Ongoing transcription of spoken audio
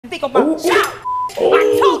think about shout.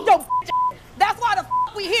 I told your that's why the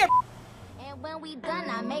we here. And when we done,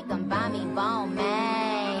 I make them buy me bone,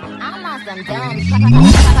 man. I'm on some dumb.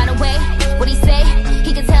 By the way, what he say?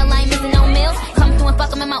 He can tell I ain't missing no meals. Come through and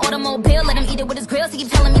fuck him in my automobile. Let him eat it with his grills. He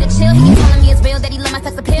keep telling me to chill. He keep telling me it's real that he love my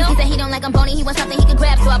sex appeal. He said he don't like I'm bony. He wants something he can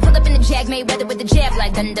grab. So I pull up in the Jag, made weather with the jab,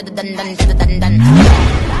 like dun dun dun dun dun dun dun.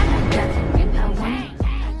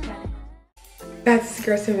 That's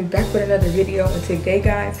girl Sammy back with another video, and today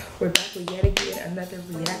guys we're back with yet again another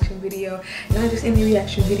reaction video. Not just any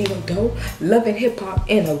reaction video though, love and hip hop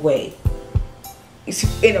in a way.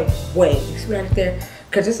 In a way, you see right there,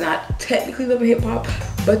 because it's not technically love and hip hop,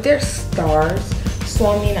 but they're stars. So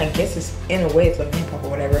I mean, I guess it's in a way it's love and hip hop or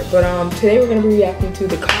whatever. But today we're gonna be reacting to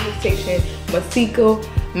the conversation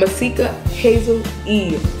Masika Hazel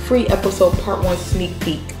E free episode part 1 sneak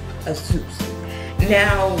peek of ZEUS.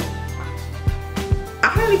 Now,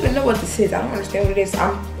 I don't even know what this is. I don't understand what it is. I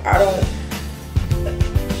don't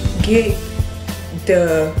get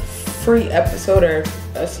the free episode or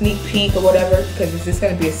a sneak peek or whatever, because is this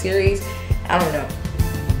going to be a series? I don't know.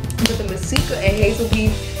 But the Masika and Hazel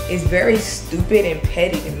beef is very stupid and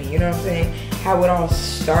petty to me. You know what I'm saying? How it all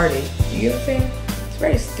started. You know what I'm saying? It's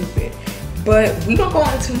very stupid. But we gonna go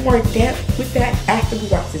into more depth with that after we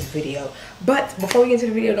watch this video. But before we get into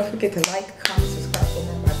the video, don't forget to like, comment, subscribe for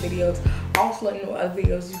more of my videos. Also let me know what other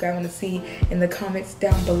videos you guys want to see in the comments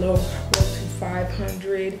down below. Road to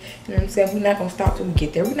 500. You know what I'm saying? We're not gonna stop till we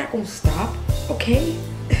get there. We're not gonna stop, okay? You know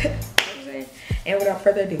what I'm saying? And without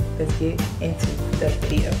further ado, let's get into the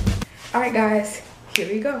video. Alright guys, here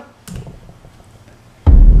we go.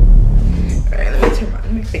 Alright,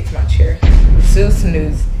 let me fix my chair. ZEUS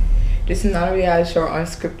news. This is not a reality show or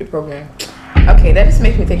unscripted program. Okay, that just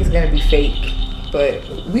makes me think it's gonna be fake, but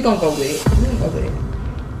we gonna go with it. We gonna go with it.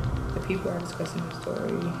 The people are discussing the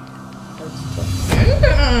story.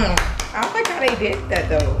 I don't like how they did that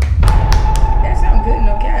though. That sounds good,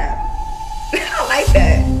 no cap. I like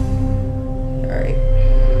that. Alright.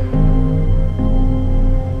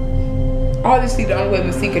 Obviously, the only way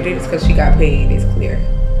Masika did is because she got paid. It's clear.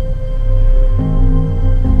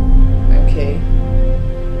 Okay.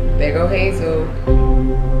 There go Hazel.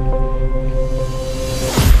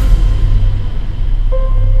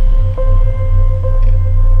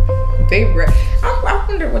 I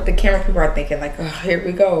wonder what the camera people are thinking. Like, oh, here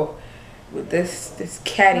we go with this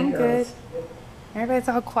catty girls. Good. Everybody's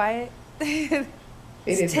all quiet.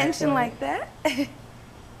 It's tension like that.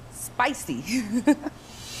 Spicy.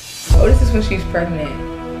 Oh, this is when she's pregnant.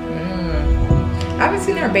 I haven't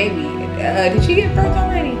seen her baby. Did she give birth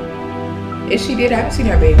already? If she did, I haven't seen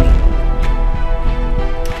her baby.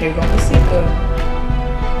 Here goes Masika.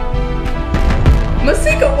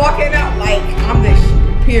 Masika walking out like I'm the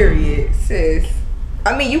period, sis.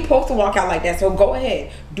 I mean, you supposed to walk out like that, so go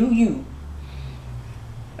ahead. Do you.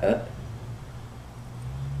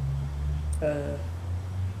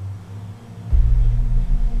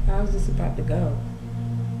 How's this about to go?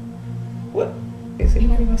 What? Is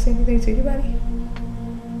anybody gonna say anything to anybody?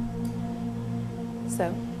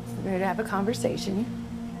 So, we're here to have a conversation.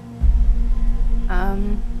 I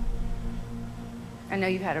know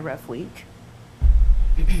you've had a rough week.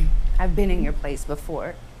 I've been in your place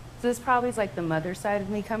before. So this probably is like the mother side of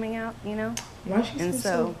me coming out, you know? Why she and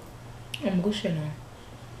so emotional?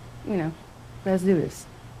 You know, let's do this.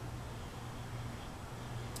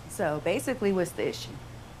 So basically, what's the issue?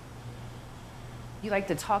 You like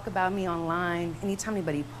to talk about me online. Anytime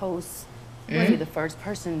anybody posts, you want to be the first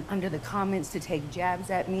person under the comments to take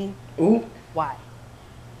jabs at me. Ooh. Why?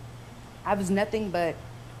 I was nothing but,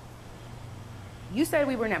 you said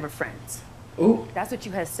we were never friends. Ooh. That's what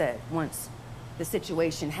you had said once the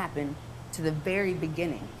situation happened to the very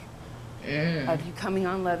beginning of you coming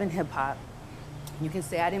on Love and Hip Hop. You can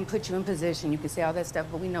say I didn't put you in position. You can say all that stuff,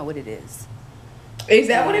 but we know what it is. Is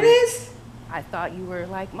that what it is? I thought you were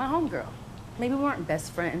like my homegirl. Maybe we weren't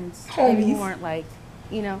best friends. Homies. Maybe we weren't like,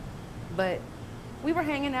 you know, but we were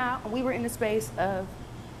hanging out and we were in the space of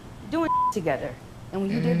doing together. And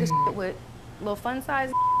when you did this with little fun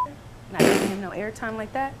size, not giving him no airtime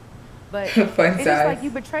like that, but it's like you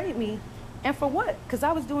betrayed me. And for what? Because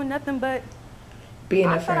I was doing nothing but being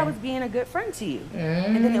I thought I was being a good friend to you.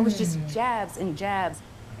 And then it was just jabs and jabs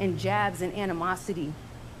and jabs and animosity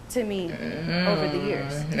to me over the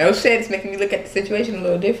years. No shit, it's making me look at the situation a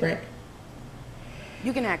little different.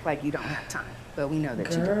 You can act like you don't have time, but we know that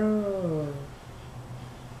you do. Girl,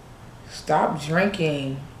 stop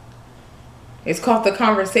drinking. It's called the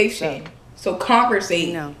conversation. So conversate.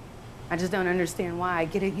 You know, I just don't understand why. I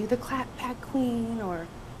get it, you the clap back queen, or,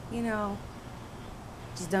 you know,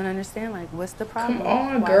 just don't understand, like, what's the problem? Come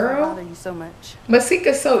on, Why girl. does it bother you so much?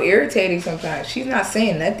 Masika's so irritating sometimes. She's not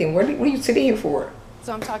saying nothing. What are you sitting here for?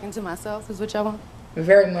 So I'm talking to myself, is what y'all want?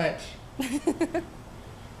 Very much.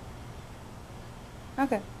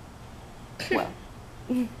 Okay. Well,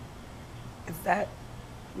 is that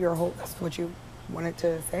your whole, that's what you wanted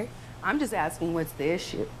to say? I'm just asking, what's the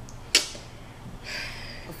issue?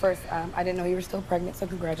 Well, first, I didn't know you were still pregnant, so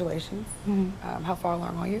congratulations. How far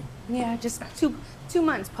along are you? Yeah, just two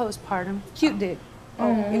months postpartum. Cute dig. You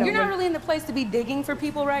know, You're not really in the place to be digging for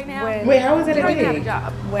people right now. Wait, how is it You a don't even have a dig?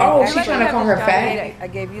 job. Oh, You're she's trying to call her fat? I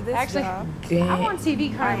gave you this Actually, job. I'm on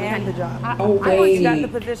TV I currently. am the job. Oh, I'm on wait. You got the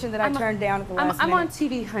position that I turned down at the last I'm on minute.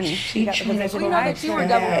 TV, honey. She got the trying to position. We know that you were fat.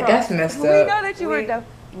 double crossed. That's messed We up. know that you were double.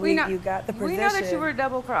 We know you got the We know that you position were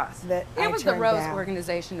double crossed. that I It was the turned Rose down.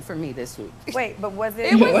 organization for me this week. Wait, but was it?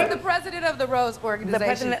 It was What? the president of the Rose organization. The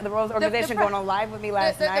president of the Rose organization going on live with me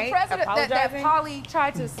last night, The president that apologizing? Polly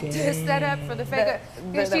tried to set up for the fake.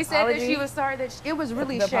 The She said that she apology? was sorry that it was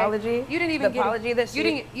really The shade. apology? You didn't even The get apology that she- you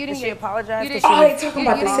didn't that she get- apologized you that didn't- Oh, they talking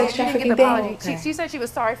about you the didn't- sex you didn't get trafficking the apology. thing? She said she was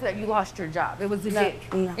sorry for that you lost your job. It was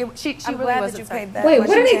legit. No. She I'm really glad was that you upset. paid that. Wait, much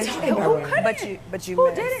what are they attention. talking about right now? But you Who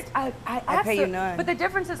missed. did it? I asked pay you her, none. But the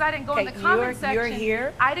difference is I didn't go in the Okay, comment section. you're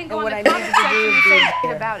here, I didn't go and in what the I need comment you to do section is and be say shit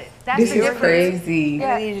here. about it. That's This the is difference. crazy.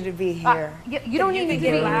 I need you to be here. You don't need me to be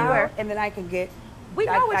anywhere. And then I can get. We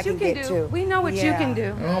know what you can do. We know what you can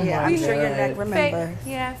do. Oh Yeah, my I'm sure your God. neck remembers. Fake.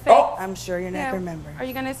 Yeah, fake. Oh. I'm sure your neck Yeah. remembers. Are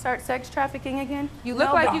you gonna start sex trafficking again? You look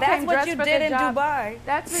No, like but you that's came what dressed you for did the in job. Dubai.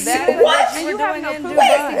 That's what That you is did. what And we're you have doing no in proof.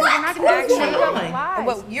 Dubai. We're not gonna What's make going up on? lies.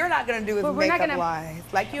 What you're not gonna do is But we're not make up gonna- lies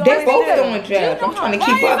like you They always both do. doing jabs. I'm trying to Why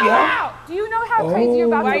keep are you up, so y'all. loud? Do you know how crazy you're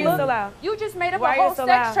about Why to are you look? so loud? You just made up Why a are you whole so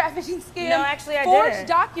sex loud? trafficking scam. No, actually, I forged didn't.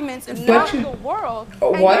 documents in But front of you- the world.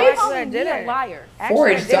 Oh, and what? you're Actually, I calling me a didn't. liar.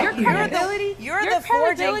 Forged Actually, Your documents. credibility, You're your the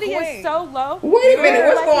forging credibility queen. is so low. Wait a minute, You're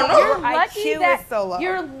what's lucky- going on? You're Your lucky IQ that is so low.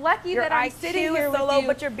 You're lucky Your that I'm IQ sitting is here so with low, you.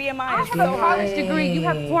 but your BMI I is have so a high. college degree. You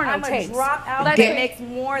have porno I'm a tapes. dropout Let's that say makes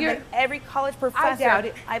more you're- than every college I professor doubt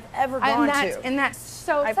it. I've ever gone to. And that's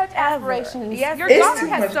so I've such ever. aspirations. Yes, Your It's daughter too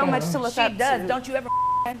has much so going much on. to look She up does. to. Don't you ever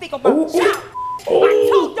think about Ooh, ooh. Shout! Ooh. I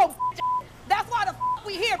told your That's why the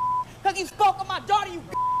we here, because you spoke on my daughter, you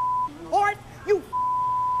horse. You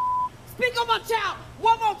speak on my child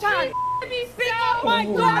one more time. Speak on my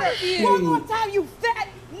daughter one more time, you fat,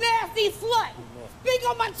 nasty slut. Speak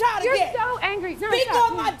on my child You're again. so angry. No, Speak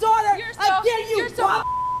stop. on my daughter You're so, again, you you're so, bum.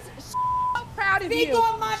 so proud of Speak you.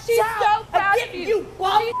 on my She's child so proud again, of you. you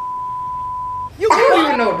bum. You I don't bum.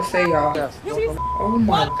 even know what to say, y'all. She's Oh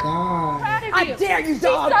my God. proud of I you. dare you, She's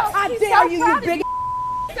dog. so- I she's dare so you, you proud of big.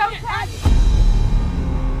 So proud of you.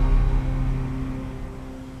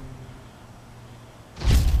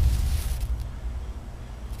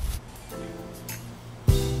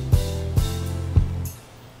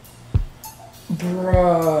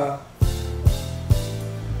 Bruh.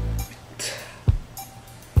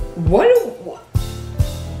 What?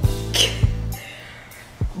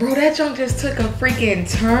 Bro, that junk just took a freaking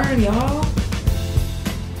turn, y'all.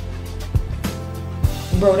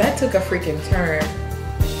 Bro, that took a freaking turn.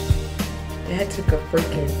 That took a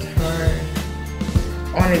freaking turn.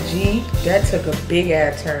 On a G, that took a big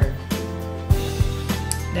ass turn.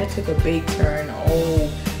 That took a big turn. Oh.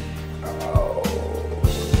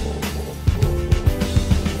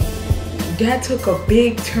 That took a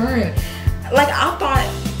big turn. Like, I thought,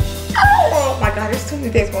 oh my God, there's too many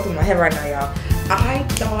things going through my head right now, y'all. I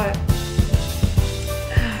thought,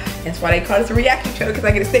 that's why they call this a reaction channel, because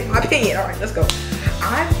I get to state my opinion. All right, let's go.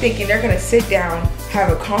 I'm thinking they're gonna sit down,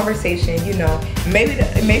 have a conversation, you know,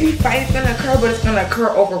 maybe fight is gonna occur, but it's gonna occur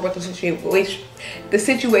over what the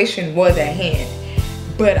situation was at hand.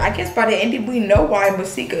 But I guess by the end, we know why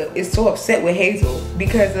Masika is so upset with Hazel,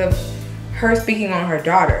 because of her speaking on her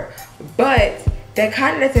daughter. But that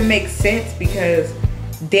kind of doesn't make sense, because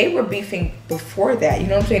they were beefing before that, you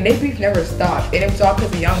know what I'm saying? Their beef never stopped, and it was all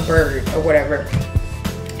because of Young Bird or whatever,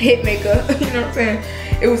 Hitmaker, you know what I'm saying?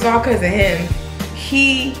 It was all because of him.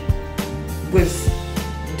 He was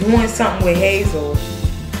doing something with Hazel,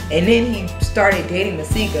 and then he started dating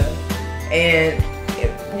Masika, and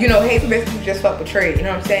you know, Hazel basically just felt betrayed, you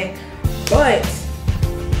know what I'm saying? But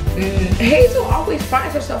Hazel always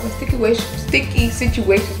finds herself in sticky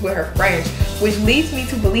situations with her friends, which leads me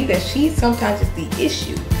to believe that she sometimes is the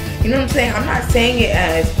issue. You know what I'm saying? I'm not saying it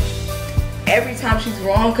as every time she's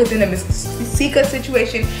wrong, because in the Masika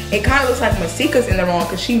situation, it kind of looks like Masika's in the wrong,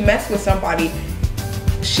 because she messed with somebody.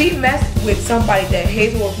 She messed with somebody that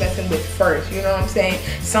Hazel was messing with first, you know what I'm saying?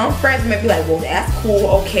 Some friends may be like, well, that's cool,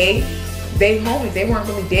 okay. They homies, they weren't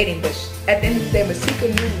really dating, but at the end of the day, Masika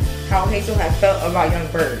knew how Hazel had felt about Young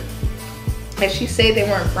Bird. and she said they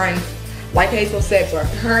weren't friends. Like Hazel said, but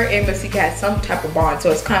her and Masika had some type of bond,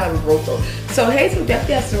 so it's kind of a roto. So Hazel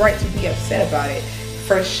definitely has the right to be upset about it,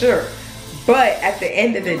 for sure. But at the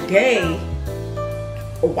end of the day,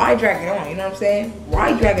 why drag it on? You know what I'm saying?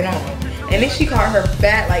 Why drag it on? And then she called her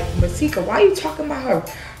fat, like, Masika, why are you talking about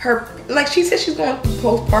her, like, she said she's going through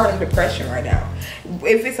postpartum depression right now.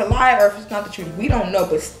 If it's a lie or if it's not the truth, we don't know,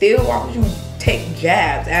 but still, why would you take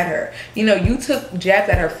jabs at her? You know, you took jabs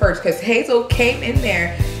at her first, because Hazel came in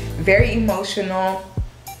there very emotional,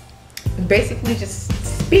 basically just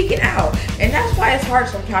speaking out. And that's why it's hard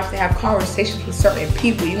sometimes to have conversations with certain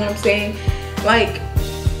people, you know what I'm saying? Like,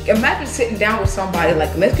 imagine sitting down with somebody,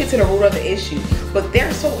 like, let's get to the root of the issue, but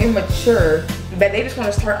they're so immature that they just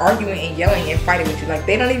want to start arguing and yelling and fighting with you. Like,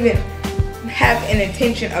 they don't even have an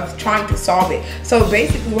intention of trying to solve it. So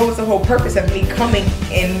basically, what was the whole purpose of me coming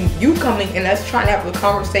and you coming and us trying to have a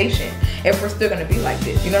conversation if we're still gonna be like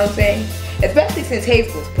this? You know what I'm saying? Especially since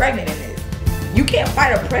Hazel's pregnant in this. You can't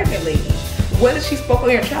fight a pregnant lady, whether she spoke on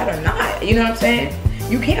your child or not. You know what I'm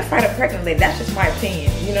saying? You can't fight a pregnant lady. That's just my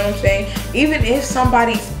opinion. You know what I'm saying? Even if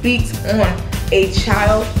somebody speaks on a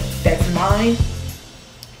child that's mine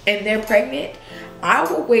and they're pregnant, I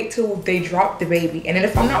will wait till they drop the baby. And then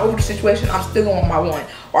if I'm not over the situation, I'm still going with my one.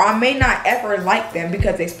 Or I may not ever like them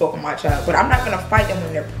because they spoke on my child. But I'm not going to fight them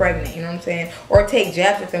when they're pregnant. You know what I'm saying? Or take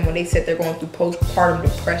jabs at them when they said they're going through postpartum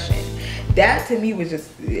depression. That to me was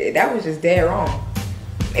just, that was just dead wrong.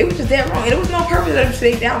 It was just dead wrong. And it was no purpose of them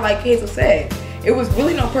sitting down like Hazel said. It was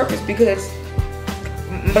really no purpose because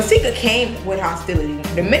Masika came with hostility.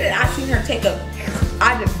 The minute I seen her take up,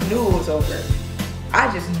 I just knew it was over. I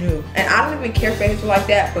just knew. And I don't even care for Hazel like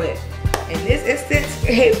that, but in this instance,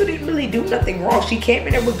 Hazel didn't really do nothing wrong. She came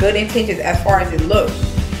in there with good intentions as far as it looked.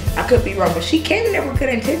 I could be wrong, but she came in there with good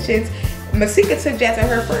intentions. Masika took jabs at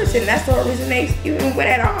her first, and that's the whole reason they even went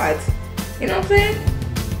at odds. You know what I'm saying?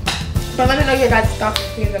 But let me know your guys' thoughts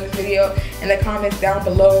and opinions on this video in the comments down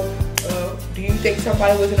below. Do you think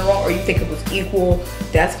somebody was in the wrong or you think it was equal?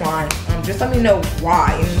 That's fine. Just let me know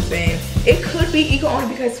why. You know what I'm saying? It could be equal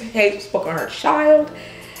only because Hazel spoke on her child,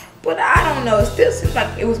 but I don't know. It still seems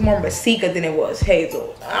like it was more Masika than it was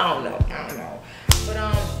Hazel. I don't know.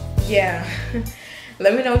 But yeah.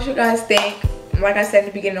 Let me know what you guys think. Like I said in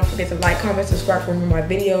the beginning, don't forget to like, comment, subscribe for more of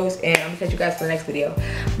my videos, and I'm gonna catch you guys for the next video.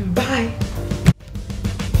 Bye.